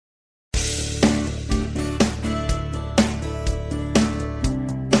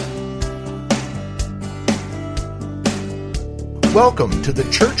Welcome to the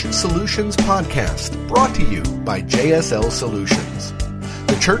Church Solutions Podcast, brought to you by JSL Solutions.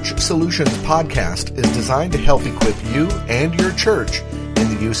 The Church Solutions Podcast is designed to help equip you and your church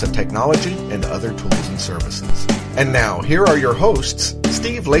in the use of technology and other tools and services. And now, here are your hosts,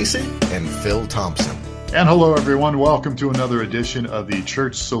 Steve Lacey and Phil Thompson. And hello, everyone. Welcome to another edition of the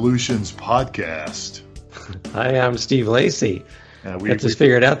Church Solutions Podcast. Hi, I'm Steve Lacey. Got this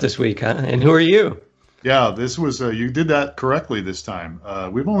figured out this week, huh? And who are you? Yeah, this was, you did that correctly this time.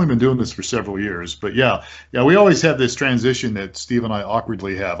 We've only been doing this for several years, but yeah, we always have this transition that Steve and I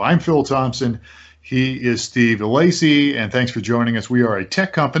awkwardly have. I'm Phil Thompson. He is Steve Lacey, and thanks for joining us. We are a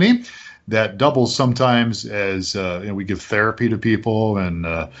tech company that doubles sometimes as, we give therapy to people and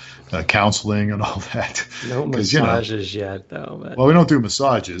counseling and all that. No massages yet, though. But... Well, we don't do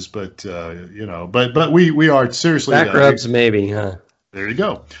massages, but, but we are seriously. Back rubs, maybe, huh? There you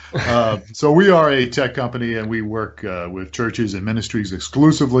go. So we are a tech company, and we work with churches and ministries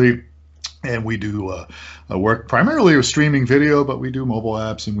exclusively. And we do work primarily with streaming video, but we do mobile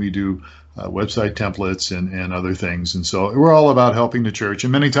apps and we do website templates and other things. And so we're all about helping the church.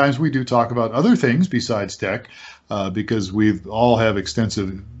 And many times we do talk about other things besides tech because we all have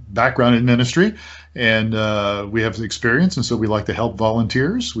extensive background in ministry and we have experience. And so we like to help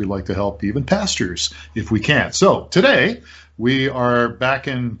volunteers. We like to help even pastors if we can. So today we are back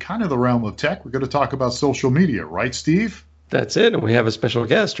in kind of the realm of tech. We're going to talk about social media, right, Steve? That's it. And we have a special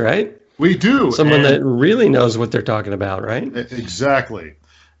guest, right? We do. Someone that really knows what they're talking about, right? Exactly.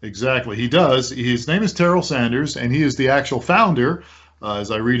 He does. His name is Terrell Sanders, and he is the actual founder, as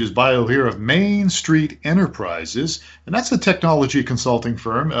I read his bio here, of Main Street Enterprises. And that's a technology consulting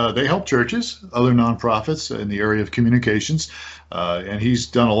firm. They help churches, other nonprofits in the area of communications. And he's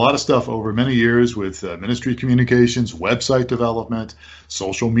done a lot of stuff over many years with ministry communications, website development,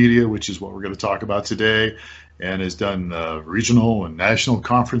 social media, which is what we're going to talk about today, and has done regional and national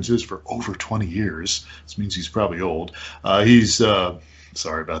conferences for over 20 years. This means he's probably old.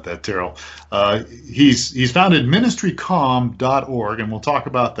 Sorry about that, Terrell. He's founded ministrycom.org, and we'll talk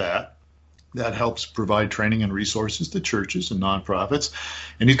about that. That helps provide training and resources to churches and nonprofits.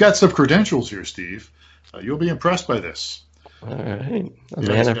 And he's got some credentials here, Steve. You'll be impressed by this. All right. A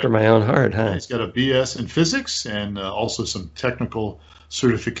man after my own heart, huh? He's got a BS in physics and also some technical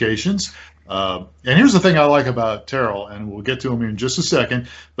certifications. And here's the thing I like about Terrell, and we'll get to him in just a second,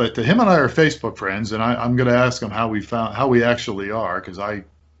 but him and I are Facebook friends, and I'm going to ask him how we actually are, because I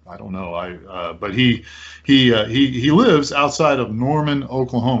don't know. But he lives outside of Norman,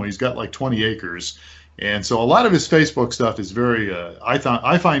 Oklahoma. He's got like 20 acres. And so a lot of his Facebook stuff is very,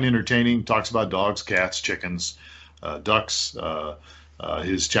 I find entertaining. Talks about dogs, cats, chickens, ducks,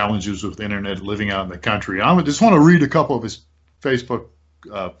 his challenges with internet, living out in the country. I just want to read a couple of his Facebook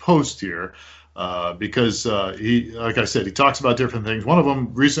post here because he, like I said, he talks about different things. One of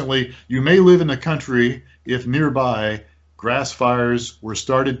them recently: you may live in the country if nearby grass fires were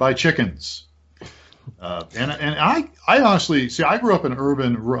started by chickens. And I honestly see. I grew up in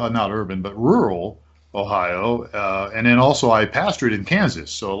rural Ohio, and then also I pastored in Kansas,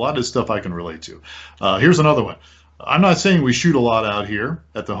 so a lot of this stuff I can relate to. Here's another one. I'm not saying we shoot a lot out here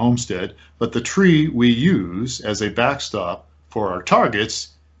at the homestead, but the tree we use as a backstop for our targets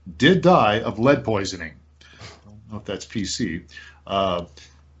did die of lead poisoning. I don't know if that's PC.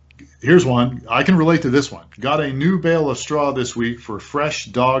 Here's one. I can relate to this one. Got a new bale of straw this week for fresh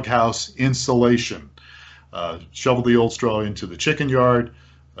doghouse insulation. Shoveled the old straw into the chicken yard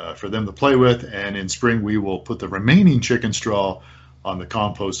for them to play with, and in spring we will put the remaining chicken straw on the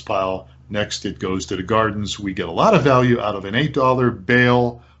compost pile. Next it goes to the gardens. We get a lot of value out of an $8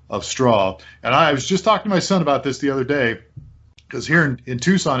 bale of straw. And I was just talking to my son about this the other day, because here in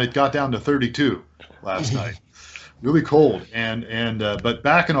Tucson, it got down to 32 last night. Really cold. But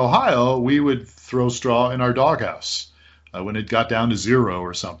back in Ohio, we would throw straw in our doghouse when it got down to 0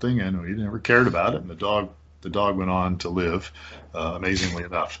 or something, and we never cared about it. And the dog went on to live, amazingly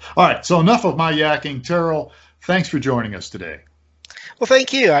enough. All right, so enough of my yakking. Terrell, thanks for joining us today. Well,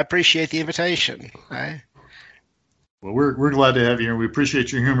 thank you. I appreciate the invitation. Well, we're glad to have you, and we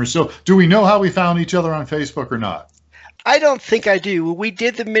appreciate your humor. So do we know how we found each other on Facebook or not? I don't think I do. When we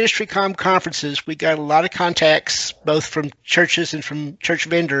did the MinistryCom conferences, we got a lot of contacts, both from churches and from church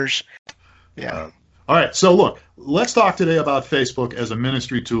vendors. Yeah. All right. So look, let's talk today about Facebook as a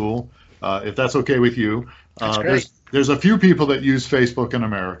ministry tool, if that's okay with you. That's great. There's a few people that use Facebook in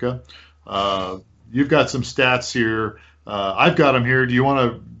America. You've got some stats here. I've got them here. Do you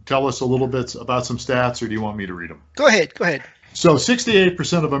want to tell us a little bit about some stats, or do you want me to read them? Go ahead. So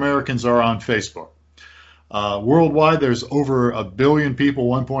 68% of Americans are on Facebook. Worldwide, there's over 1 billion people,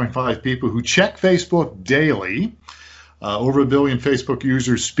 1.5 people, who check Facebook daily. over 1 billion Facebook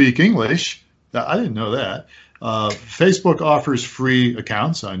users speak English. I didn't know that. Facebook offers free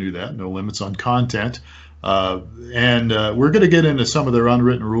accounts. I knew that. No limits on content. And we're going to get into some of their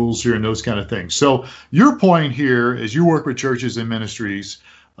unwritten rules here and those kind of things. So your point here, as you work with churches and ministries,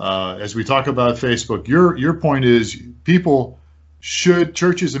 as we talk about Facebook, your point is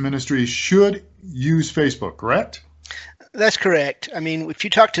churches and ministries should use Facebook, correct? That's correct. I mean, if you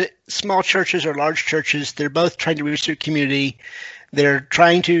talk to small churches or large churches, they're both trying to reach their community. They're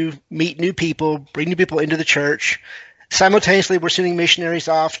trying to meet new people, bring new people into the church. Simultaneously, we're sending missionaries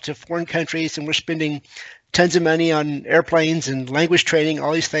off to foreign countries, and we're spending tons of money on airplanes and language training,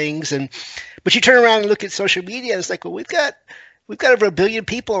 all these things. But you turn around and look at social media, and it's like, well, we've got over 1 billion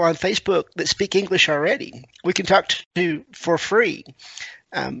people on Facebook that speak English already. We can talk to for free.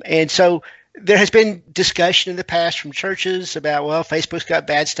 And so there has been discussion in the past from churches about, well, Facebook's got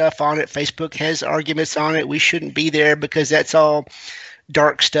bad stuff on it. Facebook has arguments on it. We shouldn't be there because that's all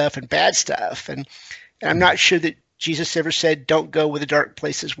dark stuff and bad stuff. And I'm not sure that Jesus ever said, don't go where the dark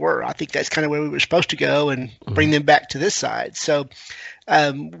places were. I think that's kind of where we were supposed to go and bring them back to this side. So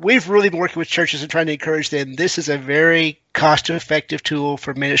we've really been working with churches and trying to encourage them. This is a very cost-effective tool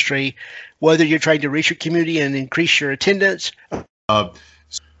for ministry, whether you're trying to reach your community and increase your attendance.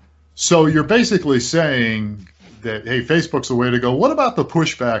 So you're basically saying that, hey, Facebook's the way to go. What about the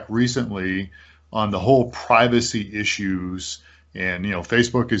pushback recently on the whole privacy issues? And,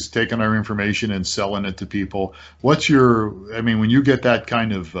 Facebook is taking our information and selling it to people. When you get that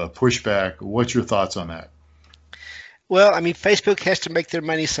kind of pushback, what's your thoughts on that? Well, I mean, Facebook has to make their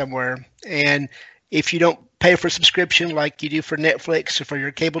money somewhere. And if you don't pay for a subscription like you do for Netflix or for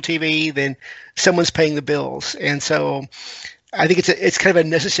your cable TV, then someone's paying the bills. And so I think it's kind of a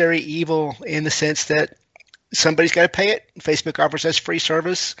necessary evil in the sense that somebody's got to pay it. Facebook offers us free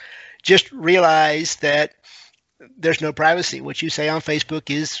service. Just realize that there's no privacy. What you say on Facebook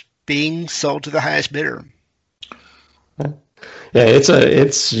is being sold to the highest bidder. Yeah, it's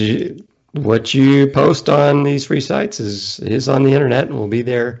what you post on these free sites is on the internet and will be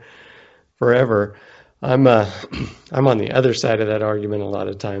there forever. I'm on the other side of that argument a lot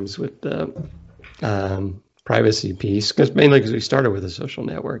of times with the privacy piece, mainly because we started with the social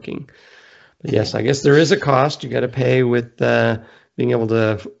networking. But yes, I guess there is a cost you got to pay with being able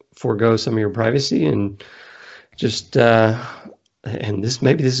to forego some of your privacy and just and this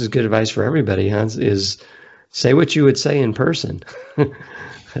is good advice for everybody, Hans, is say what you would say in person.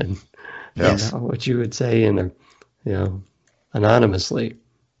 And yes. What you would say anonymously.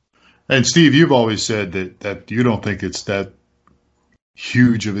 And Steve, you've always said that you don't think it's that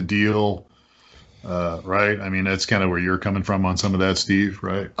huge of a deal, right? I mean, that's kind of where you're coming from on some of that, Steve,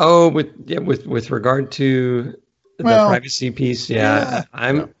 right? Oh, with regard to the privacy piece,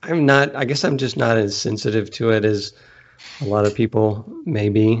 I'm not. I guess I'm just not as sensitive to it as a lot of people may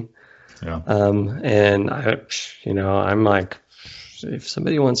be. Yeah. And I'm like, if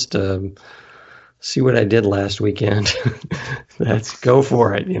somebody wants to see what I did last weekend, let's go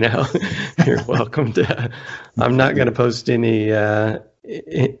for it. You're welcome to. I'm not going to post any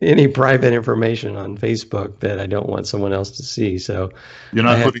private information on Facebook that I don't want someone else to see. So you're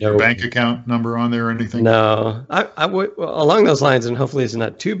not putting your bank account number on there or anything? No, I would along those lines, and hopefully it's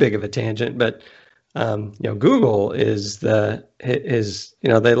not too big of a tangent, but Google they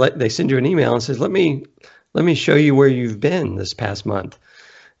send you an email and says, let me show you where you've been this past month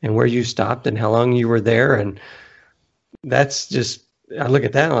and where you stopped and how long you were there. And that's just, I look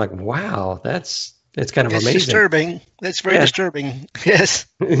at that and I'm like, wow, it's kind of amazing. Disturbing. That's very disturbing. Yes.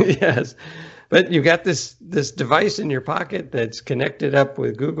 Yes. But you've got this device in your pocket that's connected up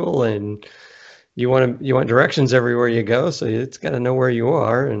with Google, and you want directions everywhere you go. So it's got to know where you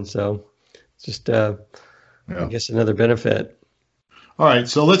are. And so it's just, I guess, another benefit. All right,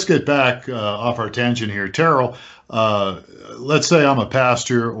 so let's get back off our tangent here. Terrell, let's say I'm a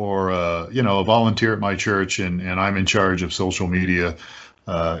pastor or a volunteer at my church, and I'm in charge of social media,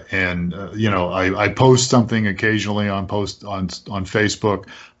 I post something occasionally on Facebook.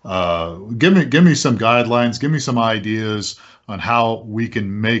 Give me some guidelines, give me some ideas on how we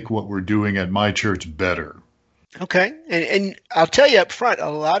can make what we're doing at my church better. Okay. And I'll tell you up front, a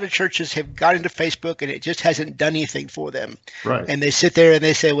lot of churches have got into Facebook and it just hasn't done anything for them. Right. And they sit there and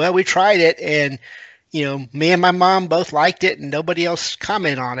they say, well, we tried it and, me and my mom both liked it and nobody else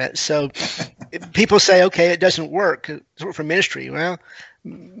commented on it. So people say, okay, it doesn't work. It's work for ministry. Well,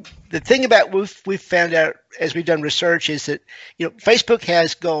 the thing about we've found out as we've done research is that, Facebook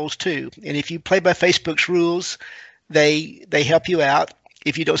has goals too. And if you play by Facebook's rules, they help you out.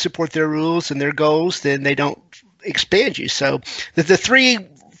 If you don't support their rules and their goals, then they don't expand you. So the three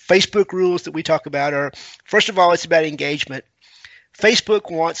Facebook rules that we talk about are, first of all, it's about engagement. Facebook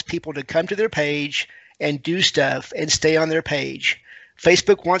wants people to come to their page and do stuff and stay on their page.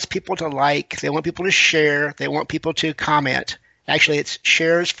 Facebook wants people to like, they want people to share, they want people to comment. Actually, it's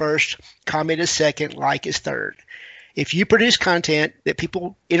share is first, comment is second, like is third. If you produce content that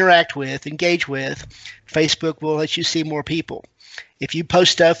people interact with, engage with, Facebook will let you see more people. If you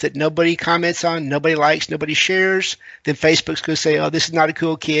post stuff that nobody comments on, nobody likes, nobody shares, then Facebook's going to say, oh, this is not a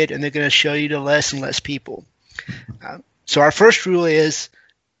cool kid, and they're going to show you to less and less people. So our first rule is,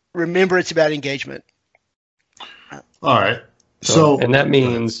 remember it's about engagement. All right. And that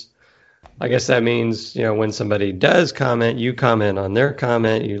means, I guess that means, when somebody does comment, you comment on their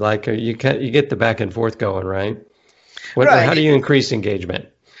comment, you like, you get the back and forth going, right? Right. How do you increase engagement?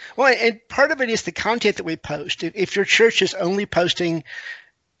 Well, and part of it is the content that we post. If your church is only posting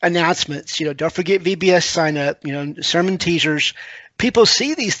announcements, don't forget VBS sign up, sermon teasers, people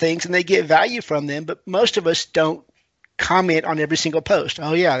see these things and they get value from them, but most of us don't comment on every single post.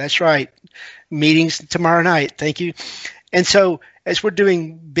 Oh yeah, that's right. Meetings tomorrow night. Thank you. And so as we're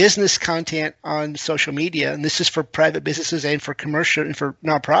doing business content on social media, and this is for private businesses and for commercial and for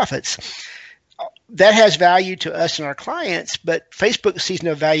nonprofits, that has value to us and our clients, but Facebook sees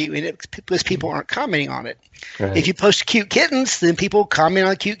no value in it because people aren't commenting on it. Right. If you post cute kittens, then people comment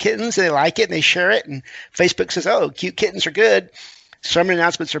on cute kittens, they like it, and they share it, and Facebook says, oh, cute kittens are good, sermon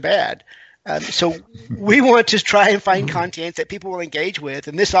announcements are bad. So we want to try and find content that people will engage with,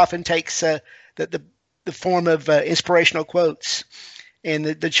 and this often takes the form of inspirational quotes. And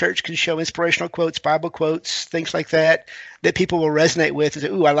the church can show inspirational quotes, Bible quotes, things like that people will resonate with and say,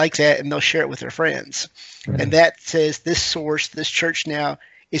 ooh, I like that, and they'll share it with their friends. Right. And that says this source, this church now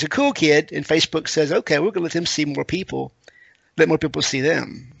is a cool kid, and Facebook says, okay, we're going to let them see more people, let more people see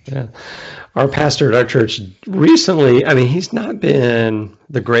them. Yeah. Our pastor at our church recently, he's not been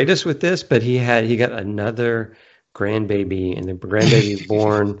the greatest with this, but he got another grandbaby, and the grandbaby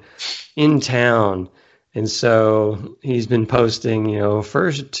born in town. And so he's been posting,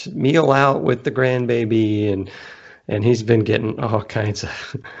 first meal out with the grandbaby, and he's been getting all kinds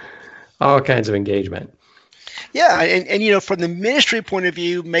of engagement. Yeah, and from the ministry point of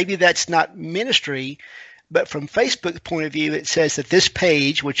view, maybe that's not ministry, but from Facebook's point of view, it says that this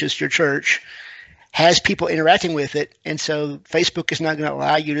page, which is your church, has people interacting with it, and so Facebook is not going to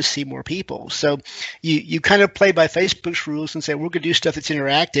allow you to see more people. So you kind of play by Facebook's rules and say, we're going to do stuff that's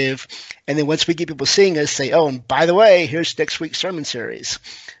interactive, and then once we get people seeing us, say, oh, and by the way, here's next week's sermon series.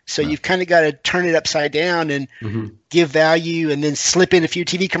 So you've kind of got to turn it upside down and give value, and then slip in a few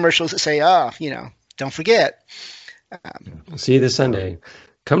TV commercials that say, don't forget. See you this Sunday.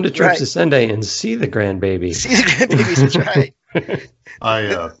 Come to church this Sunday and see the grandbaby. See the grandbabies, that's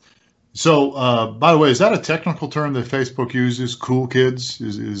right. So, by the way, is that a technical term that Facebook uses? Cool kids?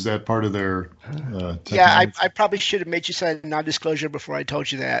 Is that part of their? Yeah, I probably should have made you sign non-disclosure before I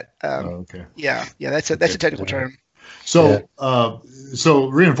told you that. Okay. Yeah, that's a technical term. So, so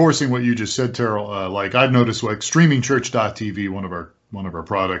reinforcing what you just said, Terrell, like I've noticed, like streamingchurch.tv, one of our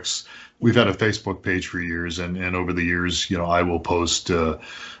products, we've had a Facebook page for years, and over the years, I will post,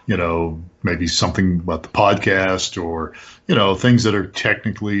 maybe something about the podcast or, things that are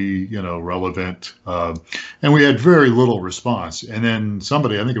technically, relevant. And we had very little response. And then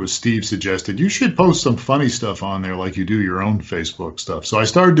somebody, I think it was Steve, suggested you should post some funny stuff on there like you do your own Facebook stuff. So I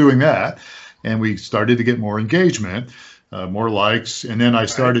started doing that, and we started to get more engagement, more likes. And then I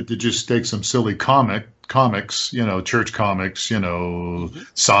started to just take some silly comics, church comics,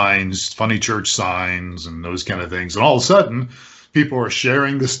 signs, funny church signs, and those kind of things. And all of a sudden, people are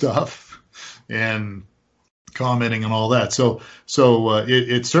sharing the stuff and commenting and all that. So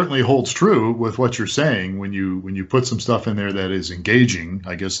it certainly holds true with what you're saying when you put some stuff in there that is engaging.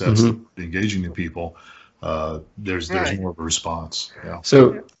 I guess that's engaging the people. There's more of a response. Yeah.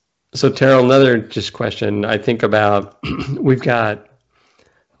 So Terrell, another just question I think about. We've got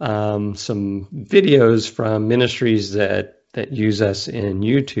some videos from ministries that use us in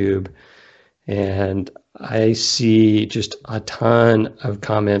YouTube, and I see just a ton of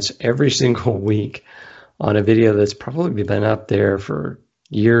comments every single week on a video that's probably been up there for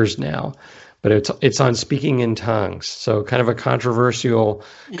years now, but it's on speaking in tongues. So kind of a controversial,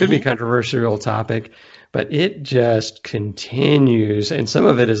 could be controversial topic, but it just continues, and some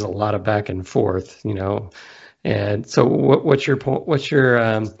of it is a lot of back and forth, And so, what's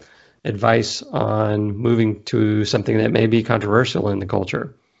your advice on moving to something that may be controversial in the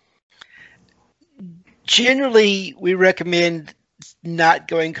culture? Generally, we recommend not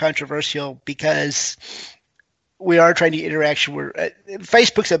going controversial because we are trying to get interaction.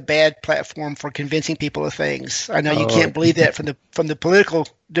 Facebook's a bad platform for convincing people of things. I know you can't believe that from the political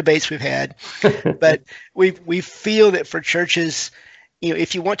debates we've had, but we feel that for churches,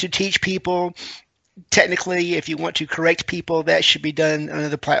 if you want to teach people, technically, if you want to correct people, that should be done on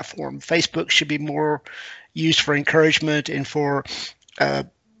another platform. Facebook should be more used for encouragement and for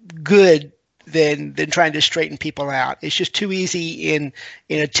good than trying to straighten people out. It's just too easy in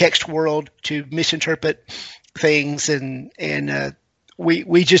a text world to misinterpret things, and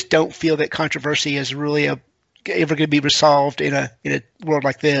we just don't feel that controversy is really ever going to be resolved in a world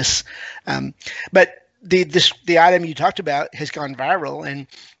like this. But the item you talked about has gone viral, and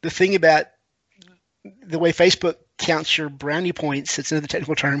the thing about the way Facebook counts your brownie points, it's another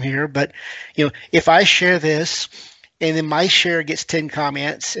technical term here, but if I share this and then my share gets 10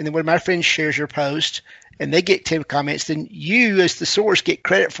 comments, and then when my friend shares your post and they get 10 comments, then you as the source get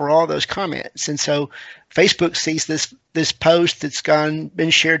credit for all those comments. And so Facebook sees this post that's been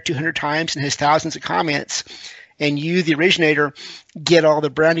shared 200 times and has thousands of comments, and you, the originator, get all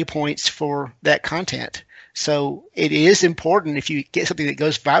the brownie points for that content. So it is important, if you get something that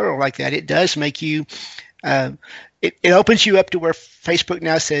goes viral like that, it does make you it opens you up to where Facebook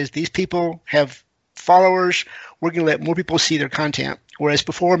now says these people have followers, we're going to let more people see their content. Whereas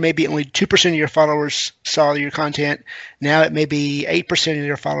before, maybe only 2% of your followers saw your content. Now it may be 8% of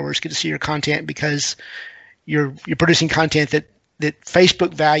your followers get to see your content because you're producing content that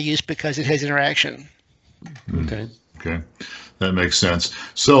Facebook values because it has interaction. Okay. That makes sense.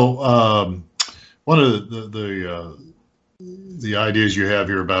 So one of the ideas you have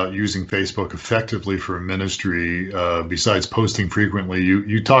here about using Facebook effectively for ministry, besides posting frequently,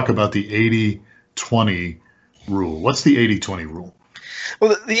 you talk about the 80-20 rule. What's the 80-20 rule?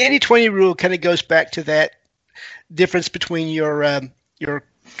 Well, the 80-20 rule kind of goes back to that difference between your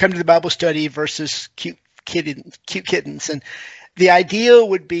come to the Bible study versus cute kittens. And the ideal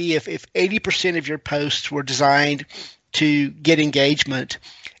would be if 80% of your posts were designed to get engagement,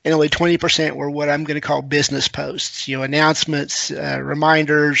 and only 20% were what I'm going to call business posts, announcements,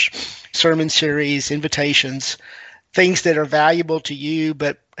 reminders, sermon series, invitations, things that are valuable to you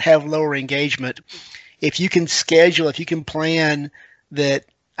but have lower engagement. If you can plan that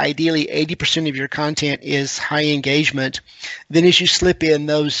ideally 80% of your content is high engagement, then as you slip in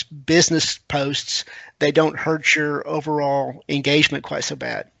those business posts, they don't hurt your overall engagement quite so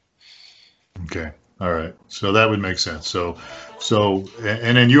bad. Okay. All right. So that would make sense. So,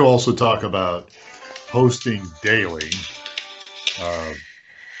 and then you also talk about posting daily.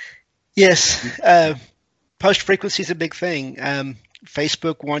 Yes. Post frequency is a big thing.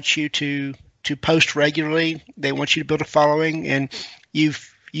 Facebook wants you to post regularly. They want you to build a following, and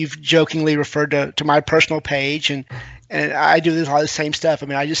you've jokingly referred to my personal page, and I do a lot of the same stuff. I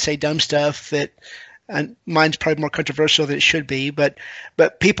mean, I just say dumb stuff that, and mine's probably more controversial than it should be, but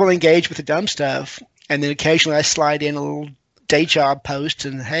people engage with the dumb stuff, and then occasionally I slide in a little day job post,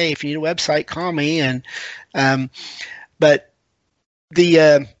 and hey, if you need a website, call me. And but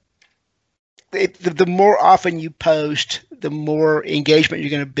the more often you post, the more engagement you're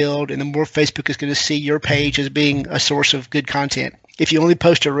going to build, and the more Facebook is going to see your page as being a source of good content. If you only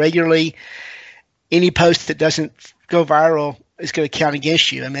post it regularly, any post that doesn't go viral is going to count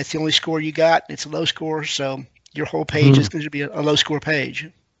against you. I mean, that's the only score you got. It's a low score, so your whole page is going to be a low score page.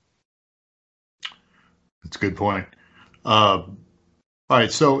 That's a good point. All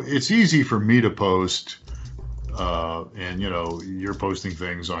right, so it's easy for me to post, and you're posting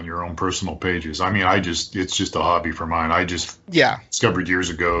things on your own personal pages. I mean, it's just a hobby for mine. I just discovered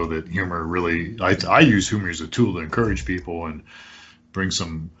years ago that humor really, I use humor as a tool to encourage people and bring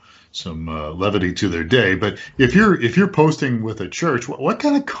some levity to their day. But if you're posting with a church, what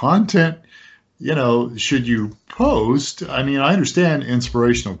kind of content should you post? I mean, I understand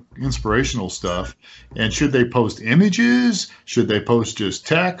inspirational stuff. And should they post images? Should they post just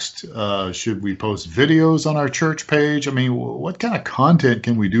text? Should we post videos on our church page? I mean, what kind of content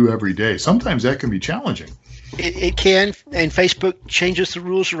can we do every day? Sometimes that can be challenging. It can, and Facebook changes the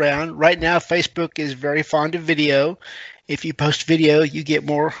rules around. Right now, Facebook is very fond of video. If you post video, you get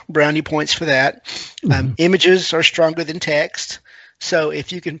more brownie points for that. Images are stronger than text. So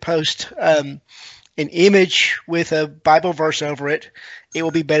if you can post an image with a Bible verse over it, it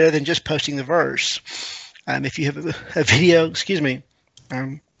will be better than just posting the verse. If you have a video, if you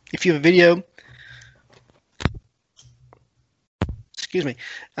have a video,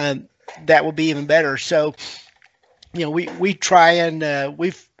 that will be even better. So, we try and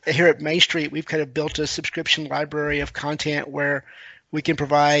we've here at Main Street, we've kind of built a subscription library of content where we can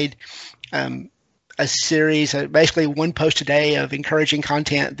provide a series, basically one post a day of encouraging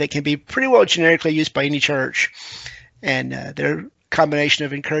content that can be pretty well generically used by any church. And they're a combination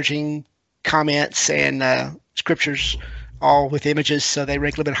of encouraging comments and scriptures, all with images, so they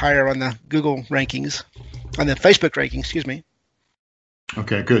rank a little bit higher on the Google rankings, on the Facebook rankings, excuse me.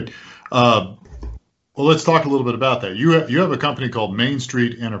 Okay, good. Well, let's talk a little bit about that. You have a company called Main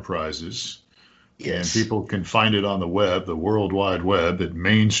Street Enterprises. Yes. And people can find it on the web, the World Wide Web, at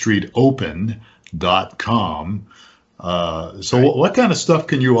mainstreetopen.com. What kind of stuff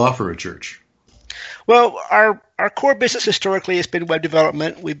can you offer a church? Well, our core business historically has been web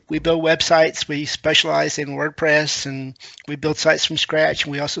development. We build websites. We specialize in WordPress, and we build sites from scratch.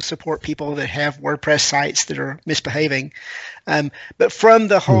 And we also support people that have WordPress sites that are misbehaving. But from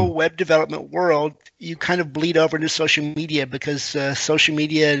the whole web development world, you kind of bleed over into social media, because social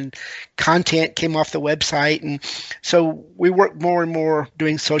media and content came off the website. And so we work more and more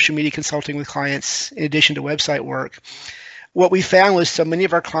doing social media consulting with clients in addition to website work. What we found was so many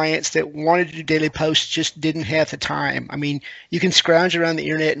of our clients that wanted to do daily posts just didn't have the time. I mean, you can scrounge around the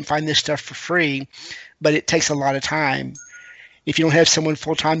internet and find this stuff for free, but it takes a lot of time. If you don't have someone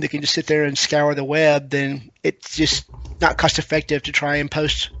full-time that can just sit there and scour the web, then it's just not cost-effective to try and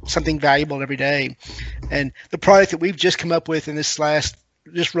post something valuable every day. And the product that we've just come up with in this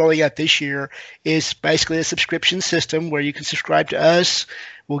just rolling out this year is basically a subscription system where you can subscribe to us.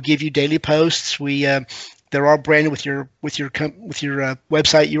 We'll give you daily posts. They're all branded with your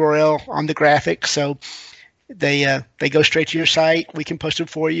website URL on the graphic, so they go straight to your site. We can post them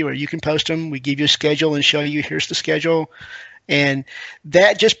for you, or you can post them. We give you a schedule and show you here's the schedule, and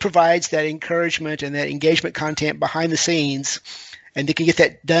that just provides that encouragement and that engagement content behind the scenes, and they can get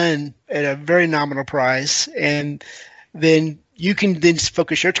that done at a very nominal price, and then you can then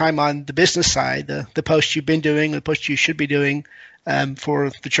focus your time on the business side, the posts you've been doing, the posts you should be doing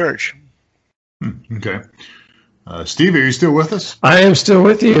for the church. Okay. Steve, are you still with us? I am still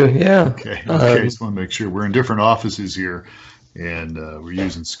with you, yeah. Okay. Just want to make sure. We're in different offices here, and we're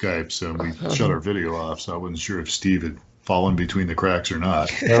using Skype, so we shut our video off, so I wasn't sure if Steve had fallen between the cracks or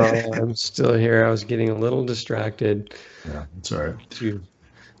not. No, I'm still here. I was getting a little distracted. Yeah, it's all right. To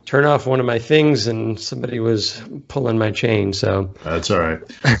turn off one of my things, and somebody was pulling my chain, so. That's all right.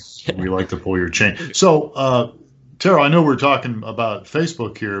 We like to pull your chain. So, Terrell, I know we're talking about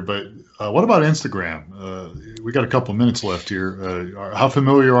Facebook here, but what about Instagram? We got a couple minutes left here. How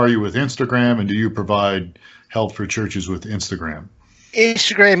familiar are you with Instagram, and do you provide help for churches with Instagram?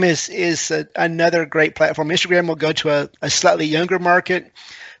 Instagram is another great platform. Instagram will go to a slightly younger market.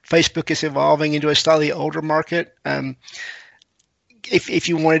 Facebook is evolving into a slightly older market. If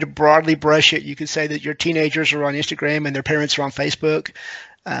you wanted to broadly brush it, you could say that your teenagers are on Instagram and their parents are on Facebook.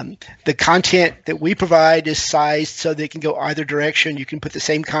 The content that we provide is sized so they can go either direction. You can put the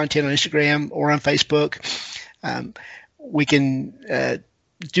same content on Instagram or on Facebook. We can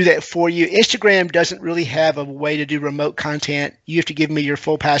do that for you. Instagram doesn't really have a way to do remote content. You have to give me your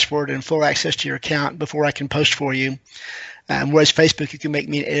full password and full access to your account before I can post for you. Whereas Facebook, you can make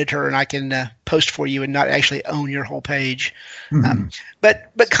me an editor and I can post for you and not actually own your whole page. Mm-hmm.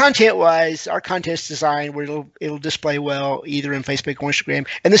 But content-wise, our content's designed where it'll display well either in Facebook or Instagram.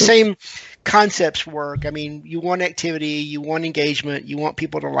 And the same concepts work. I mean, you want activity, you want engagement, you want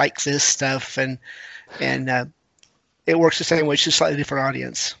people to like this stuff, and it works the same way. It's just a slightly different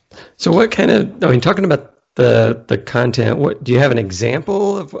audience. So what kind of, talking about the content, what do you have an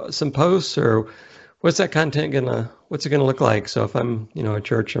example of some posts, or what's that content what's it gonna look like? So if I'm, a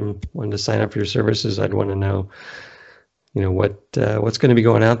church, I'm wanting to sign up for your services, I'd want to know, what's going to be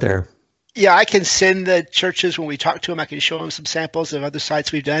going out there. Yeah, I can send the churches, when we talk to them, I can show them some samples of other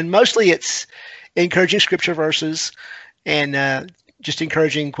sites we've done. Mostly it's encouraging scripture verses and just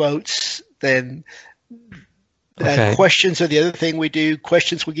encouraging quotes. Then questions are the other thing we do.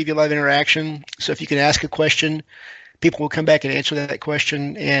 Questions will give you a lot of interaction. So if you can ask a question, people will come back and answer that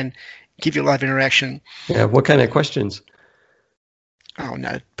question and give you a lot of interaction. Yeah, what kind of questions? Oh,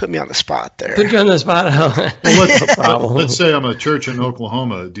 no, put me on the spot there. Put you on the spot. Well, let's say I'm a church in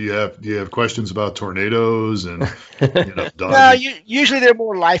Oklahoma. Do you have questions about tornadoes and No, usually they're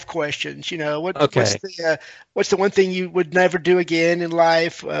more life questions. What's the one thing you would never do again in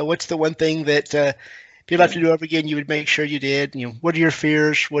life? What's the one thing that if you'd have to do over again, you would make sure you did? What are your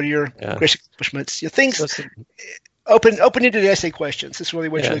fears? What are your great accomplishments? Things open-ended essay questions. That's really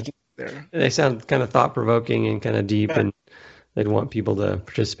what you're looking for there. They sound kind of thought-provoking and kind of deep, and they'd want people to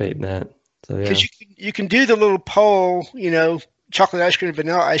participate in that. So because you can do the little poll, chocolate ice cream,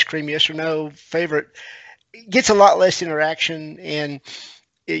 vanilla ice cream, yes or no, favorite. It gets a lot less interaction, and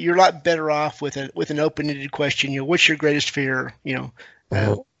you're a lot better off with an open-ended question. What's your greatest fear?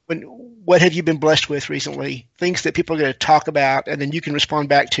 what have you been blessed with recently? Things that people are going to talk about, and then you can respond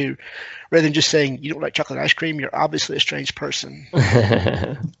back to, rather than just saying you don't like chocolate ice cream. You're obviously a strange person.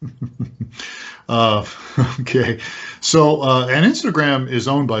 Okay, so and Instagram is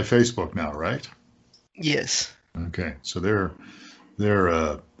owned by Facebook now, right? Yes. Okay, so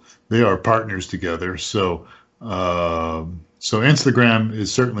they are partners together. So so Instagram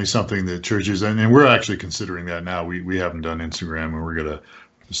is certainly something that churches, and we're actually considering that now. We haven't done Instagram, and we're going to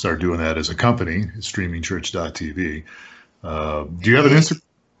start doing that as a company, streamingchurch.tv. Do you have an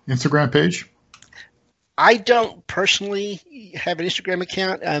Instagram page? I don't personally have an Instagram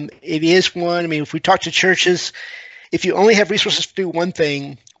account. It is one. I mean, if we talk to churches, if you only have resources to do one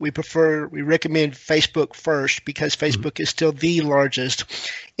thing, we recommend Facebook first, because Facebook is still the largest.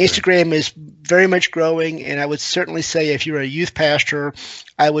 Instagram is very much growing, and I would certainly say if you're a youth pastor,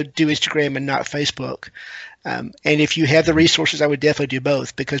 I would do Instagram and not Facebook. And if you have the resources, I would definitely do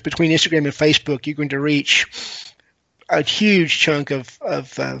both, because between Instagram and Facebook, you're going to reach a huge chunk of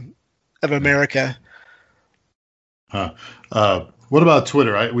America. What about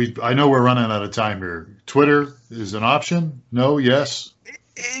Twitter? I know we're running out of time here. Twitter is an option? No? Yes?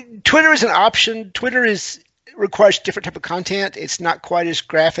 Twitter is an option. Twitter requires different type of content. It's not quite as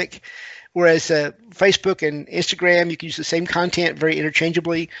graphic. Whereas Facebook and Instagram, you can use the same content very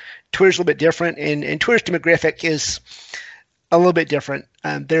interchangeably. Twitter's a little bit different, and Twitter's demographic is a little bit different.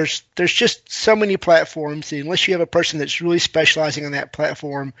 There's just so many platforms, and unless you have a person that's really specializing on that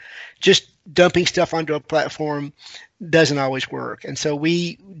platform, just dumping stuff onto a platform doesn't always work. And so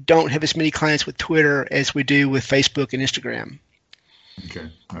we don't have as many clients with Twitter as we do with Facebook and Instagram.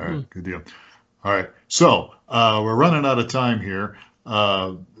 Okay. All right. Good deal. All right. So we're running out of time here.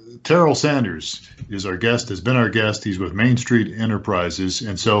 Terrell Sanders is our guest, has been our guest. He's with Main Street Enterprises.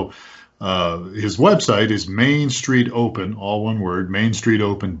 And so his website is Main Street Open, all one word,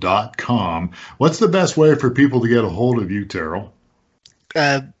 mainstreetopen.com. What's the best way for people to get a hold of you, Terrell?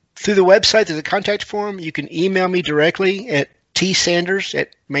 Through the website, there's a contact form. You can email me directly at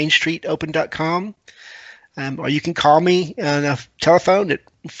tsanders@mainstreetopen.com. Or you can call me on a telephone at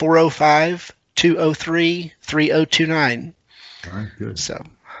 405-203-3029. All right, good. So,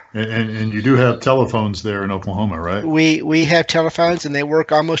 and you do have telephones there in Oklahoma, right? We have telephones, and they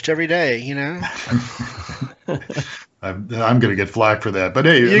work almost every day, you know. I'm going to get flack for that, but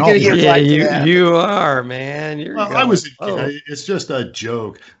hey, you're going to get flack for that. You are, man. It's just a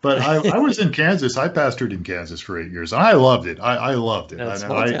joke, but I was in Kansas. I pastored in Kansas for 8 years, and I loved it. I loved it. That's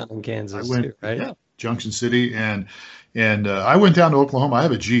small town in Kansas, too, right? Yeah, Junction City, and I went down to Oklahoma. I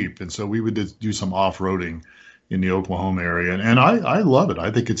have a Jeep, and so we would do some off-roading in the Oklahoma area, and I love it. I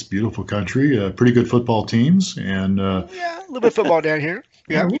think it's beautiful country, pretty good football teams, and a little bit of football down here.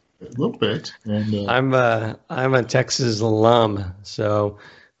 Yeah. A little bit. And I'm a Texas alum, so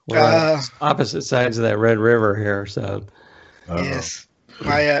we're on opposite sides of that Red River here. So yes,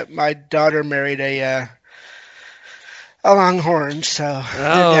 my daughter married a Longhorn, so they're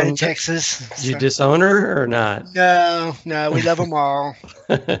down in Texas. Did you disown her or not? No, we love them all.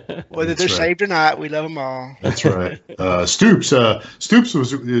 Whether they're saved or not, we love them all. That's right. Stoops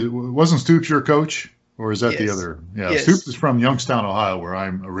wasn't Stoops your coach? Or is that the other? Yeah, yes. Stoops is from Youngstown, Ohio, where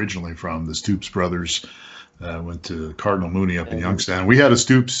I'm originally from. The Stoops brothers went to Cardinal Mooney up in Youngstown. We had a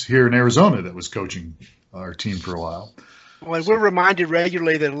Stoops here in Arizona that was coaching our team for a while. Well, we're reminded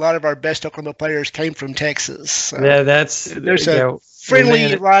regularly that a lot of our best Oklahoma players came from Texas. So yeah, there's a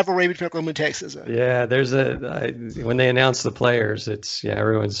friendly rivalry between Oklahoma and Texas. Yeah, when they announce the players,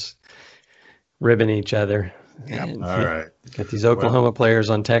 everyone's ribbing each other. Yep. All right. Got these Oklahoma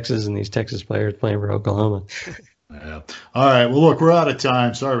players on Texas and these Texas players playing for Oklahoma. Yeah. All right. Well, look, we're out of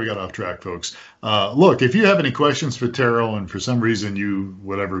time. Sorry we got off track, folks. Look, if you have any questions for Terrell and for some reason you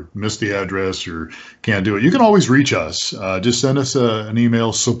missed the address or can't do it, you can always reach us. Just send us an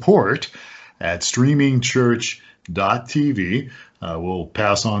email, support@streamingchurch.tv. We'll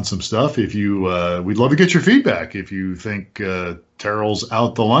pass on some stuff. If we'd love to get your feedback. If you think Terrell's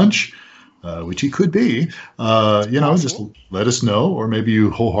out to lunch, which he could be, just let us know, or maybe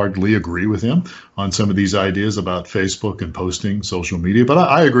you wholeheartedly agree with him on some of these ideas about Facebook and posting social media. But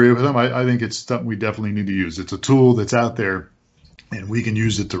I agree with him. I think it's something we definitely need to use. It's a tool that's out there, and we can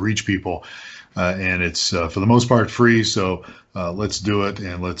use it to reach people. And it's for the most part free. So let's do it,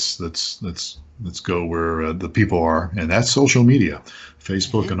 and let's go where the people are, and that's social media,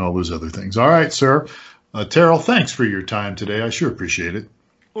 Facebook, and all those other things. All right, sir. Terrell, thanks for your time today. I sure appreciate it.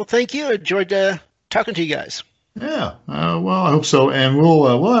 Well, thank you. Enjoyed talking to you guys. Yeah, well, I hope so, and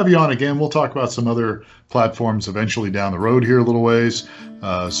we'll have you on again. We'll talk about some other platforms eventually down the road here a little ways.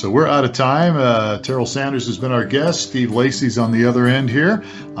 So we're out of time. Terrell Sanders has been our guest. Steve Lacey's on the other end here.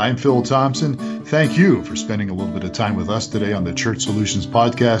 I'm Phil Thompson. Thank you for spending a little bit of time with us today on the Church Solutions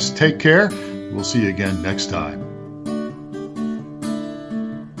Podcast. Take care. We'll see you again next time.